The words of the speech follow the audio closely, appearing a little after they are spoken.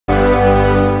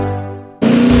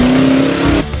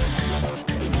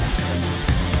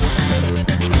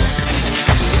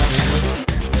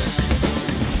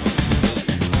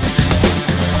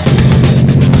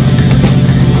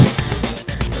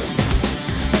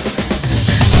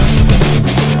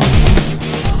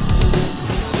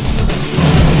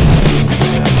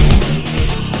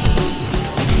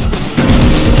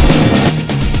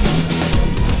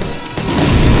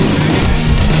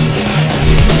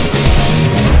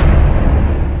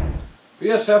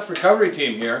BSF recovery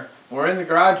team here. We're in the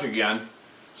garage again.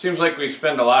 Seems like we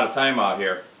spend a lot of time out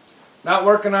here. Not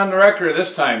working on the wrecker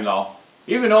this time though.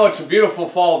 Even though it's a beautiful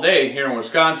fall day here in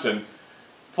Wisconsin,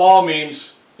 fall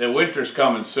means that winter's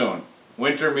coming soon.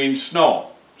 Winter means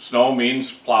snow. Snow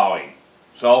means plowing.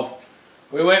 So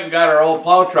we went and got our old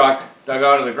plow truck dug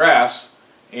out of the grass,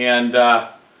 and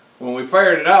when we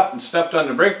fired it up and stepped on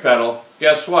the brake pedal,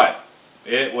 guess what?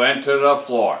 It went to the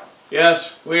floor.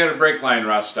 Yes, we had a brake line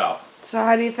rust out. So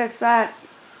how do you fix that?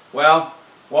 Well,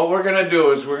 what we're going to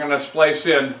do is we're going to splice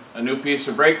in a new piece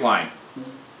of brake line.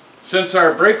 Since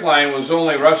our brake line was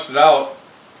only rusted out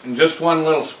in just one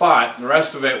little spot, the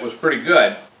rest of it was pretty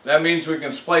good, that means we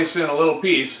can splice in a little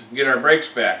piece and get our brakes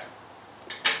back.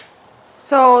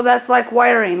 So that's like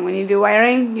wiring. When you do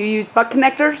wiring, you use butt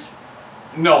connectors?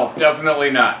 No,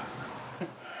 definitely not.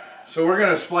 So we're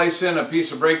going to splice in a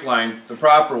piece of brake line the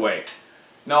proper way.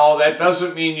 No, that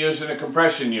doesn't mean using a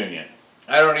compression union.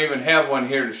 I don't even have one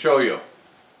here to show you.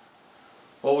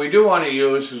 What we do want to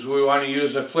use is we want to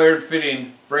use a flared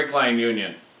fitting brake line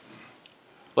union.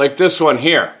 Like this one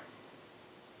here.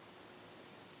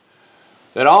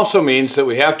 That also means that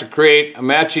we have to create a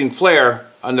matching flare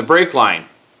on the brake line,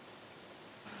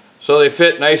 so they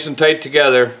fit nice and tight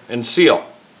together and seal.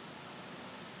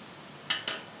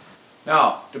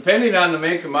 Now, depending on the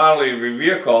make and model of your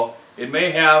vehicle, it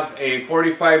may have a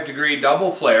 45-degree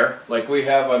double flare, like we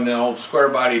have on the old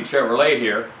square-bodied Chevrolet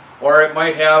here, or it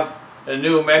might have a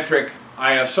new metric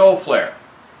ISO flare.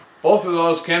 Both of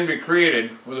those can be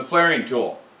created with a flaring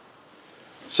tool.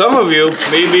 Some of you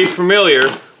may be familiar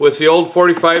with the old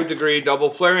 45-degree double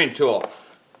flaring tool.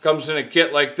 It comes in a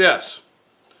kit like this.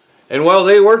 And while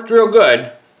they worked real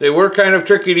good, they were kind of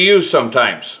tricky to use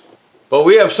sometimes. But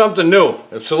we have something new.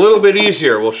 It's a little bit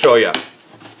easier, we'll show you.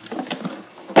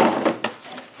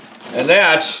 And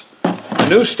that's a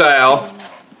new style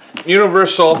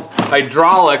universal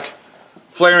hydraulic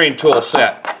flaring tool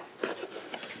set.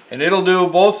 And it'll do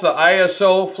both the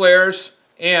ISO flares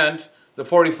and the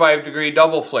 45-degree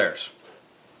double flares.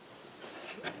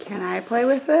 Can I play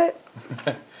with it?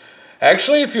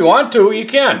 Actually, if you want to, you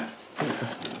can.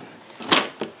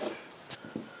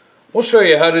 We'll show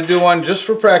you how to do one just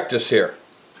for practice here.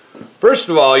 First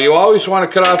of all, you always want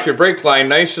to cut off your brake line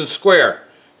nice and square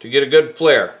to get a good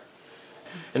flare.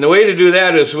 And the way to do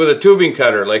that is with a tubing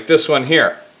cutter like this one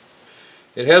here.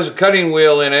 It has a cutting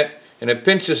wheel in it, and it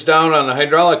pinches down on the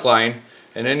hydraulic line,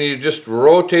 and then you just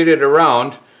rotate it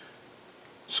around,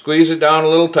 squeeze it down a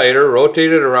little tighter,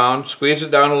 rotate it around, squeeze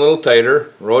it down a little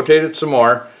tighter, rotate it some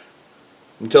more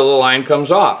until the line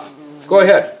comes off. Go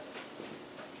ahead.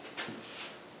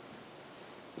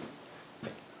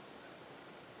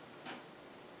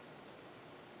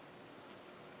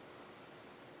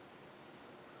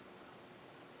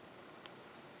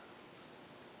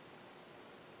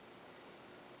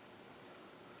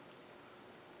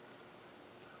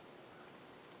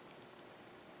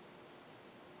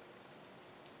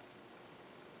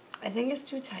 I think it's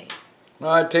too tight.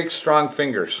 No, it takes strong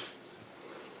fingers.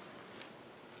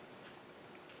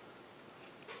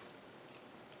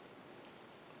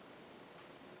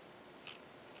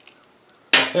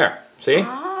 There, see?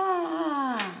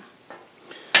 Ah.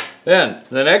 Then,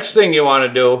 the next thing you want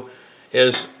to do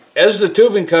is, as the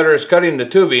tubing cutter is cutting the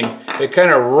tubing, it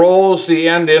kind of rolls the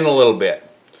end in a little bit.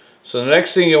 So the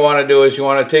next thing you want to do is you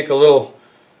want to take a little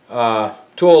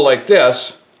tool like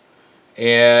this,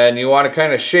 and you want to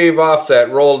kind of shave off that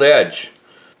rolled edge.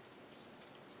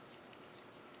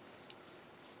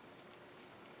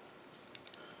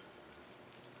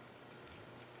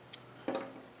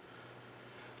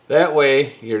 That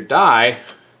way your die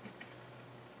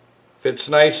fits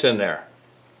nice in there.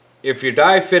 If your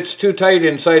die fits too tight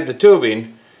inside the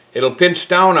tubing, it'll pinch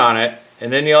down on it,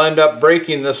 and then you'll end up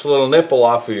breaking this little nipple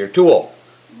off of your tool.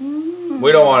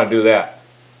 We don't want to do that.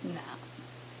 No.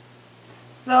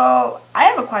 So, I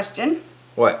have a question.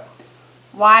 What?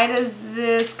 Why does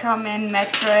this come in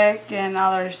metric and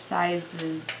other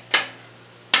sizes?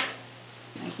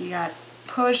 Like you got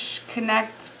push,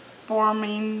 connect,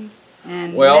 forming,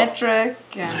 and metric,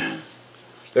 and...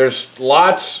 There's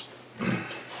lots of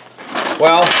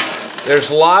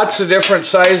different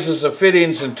sizes of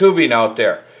fittings and tubing out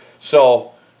there.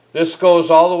 So this goes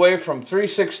all the way from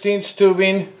 3/16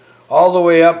 tubing all the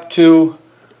way up to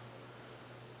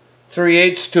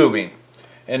 3/8 tubing.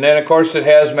 And then of course it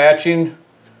has matching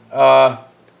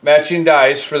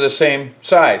dies for the same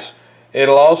size.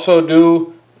 It'll also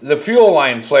do the fuel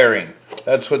line flaring.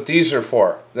 That's what these are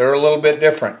for. They're a little bit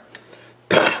different.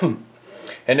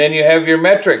 And then you have your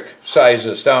metric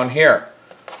sizes down here.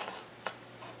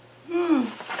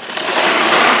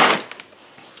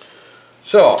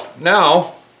 So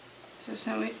now, So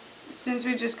since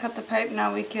we just cut the pipe,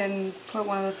 now we can put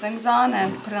one of the things on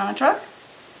and put it on the truck?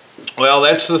 well,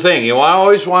 that's the thing. You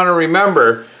always want to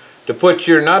remember to put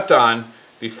your nut on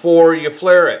before you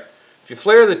flare it. If you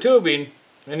flare the tubing,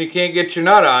 then you can't get your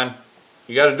nut on.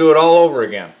 You got to do it all over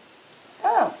again.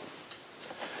 Oh.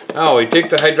 Now we take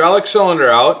the hydraulic cylinder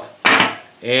out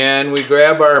and we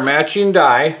grab our matching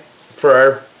die for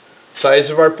our size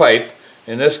of our pipe.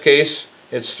 In this case,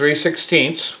 it's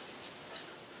 3/16.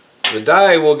 The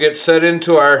die will get set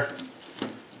into our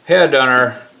head on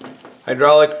our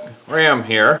hydraulic ram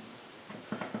here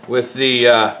with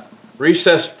the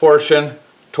recessed portion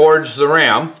towards the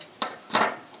ram,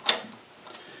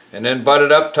 and then butt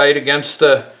it up tight against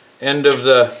the end of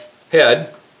the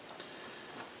head.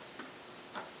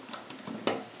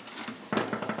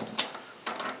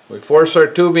 We force our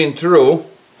tubing through.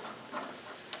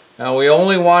 Now we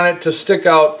only want it to stick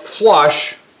out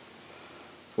flush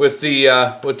with the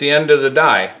end of the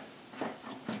die,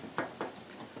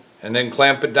 and then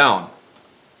clamp it down.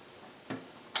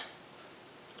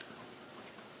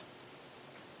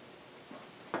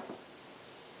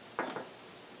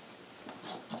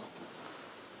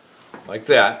 Like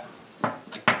that.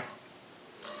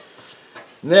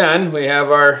 Then we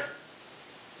have our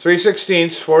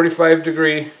 3/16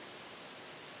 45-degree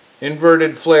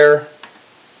inverted flare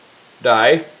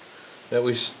die that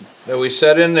we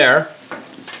set in there.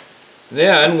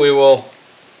 Then we will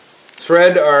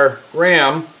thread our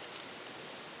ram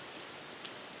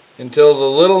until the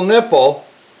little nipple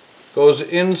goes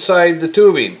inside the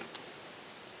tubing.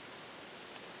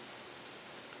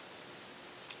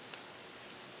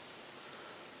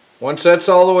 Once that's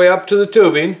all the way up to the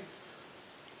tubing,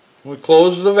 we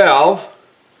close the valve,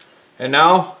 and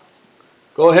now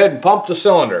go ahead and pump the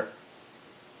cylinder.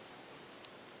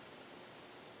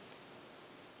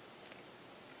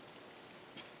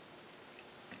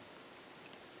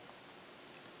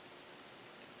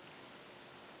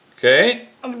 Okay.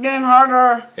 It's getting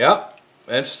harder. Yep,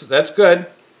 that's good.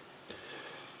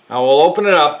 Now we'll open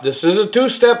it up. This is a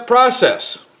two-step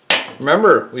process.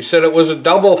 Remember, we said it was a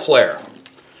double flare.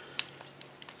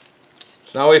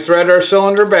 So now we thread our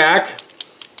cylinder back.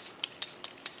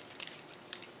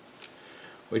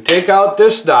 We take out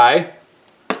this die,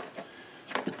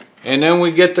 and then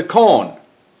we get the cone.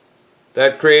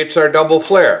 That creates our double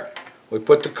flare. We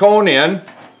put the cone in.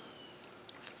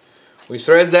 We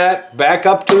thread that back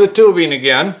up to the tubing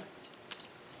again.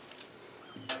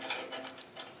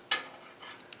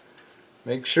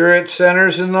 Make sure it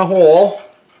centers in the hole.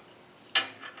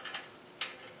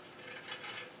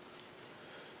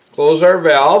 Close our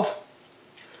valve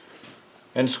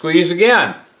and squeeze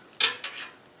again.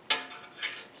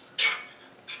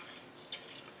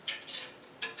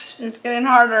 It's getting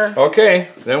harder. Okay,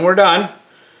 then we're done.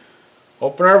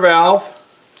 Open our valve,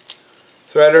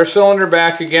 thread our cylinder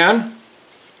back again,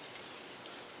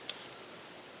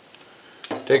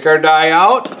 take our die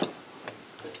out,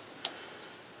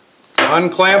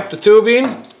 unclamp the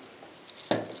tubing,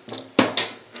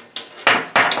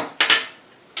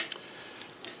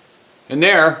 and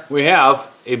there we have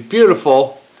a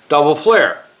beautiful double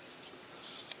flare.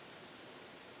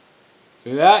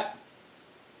 See that?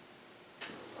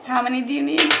 How many do you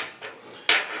need?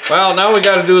 Well, now we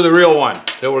got to do the real one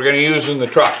that we're going to use in the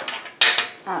truck.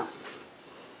 Oh.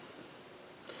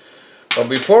 But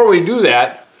before we do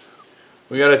that,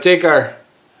 we got to take our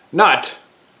nut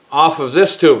off of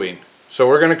this tubing. So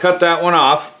we're going to cut that one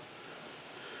off.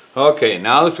 Okay,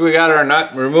 now that we got our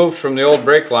nut removed from the old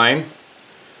brake line,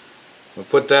 we'll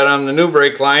put that on the new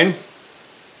brake line.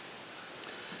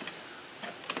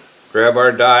 Grab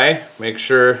our die, make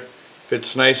sure it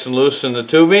fits nice and loose in the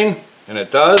tubing, and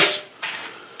it does.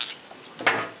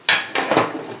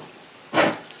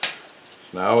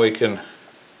 Now we can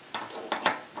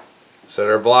set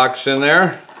our blocks in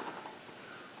there,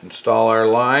 install our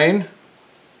line,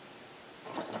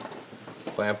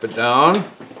 clamp it down.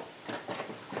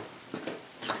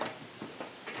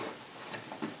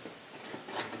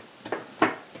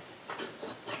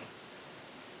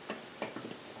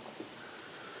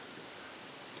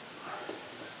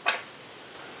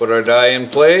 Put our die in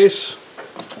place.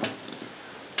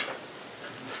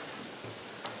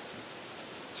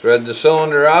 Thread the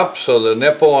cylinder up so the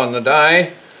nipple on the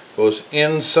die goes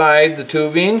inside the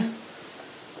tubing.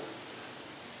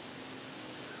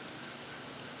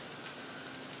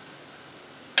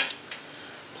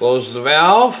 Close the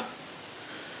valve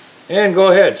and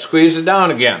go ahead, squeeze it down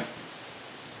again.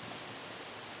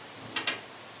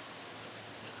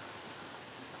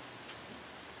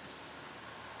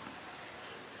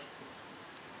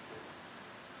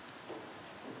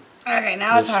 Okay,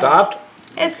 now it's hard. Stopped.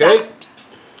 It's Okay. that.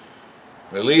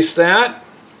 Release that.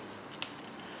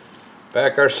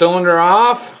 Back our cylinder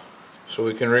off so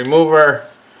we can remove our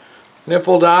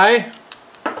nipple die.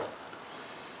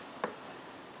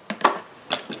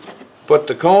 Put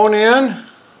the cone in.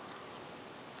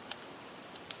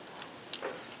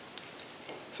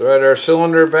 Thread our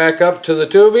cylinder back up to the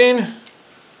tubing,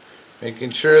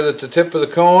 making sure that the tip of the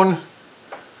cone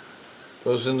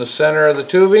goes in the center of the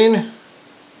tubing,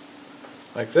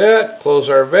 like that. Close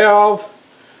our valve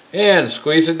and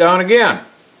squeeze it down again.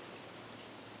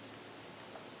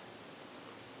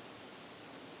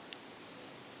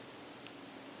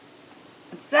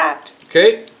 It's that.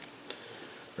 Okay,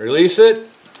 release it.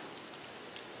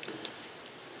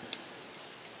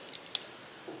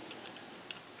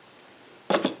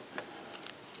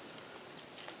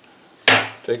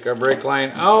 Take our brake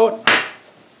line out.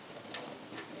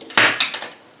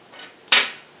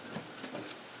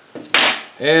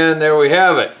 And there we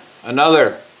have it,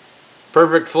 another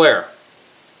perfect flare.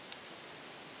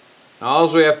 Now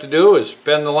all we have to do is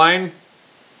bend the line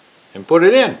and put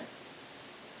it in.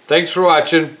 Thanks for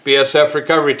watching, BSF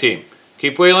Recovery Team.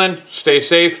 Keep wheeling, stay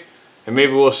safe, and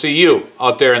maybe we'll see you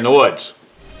out there in the woods.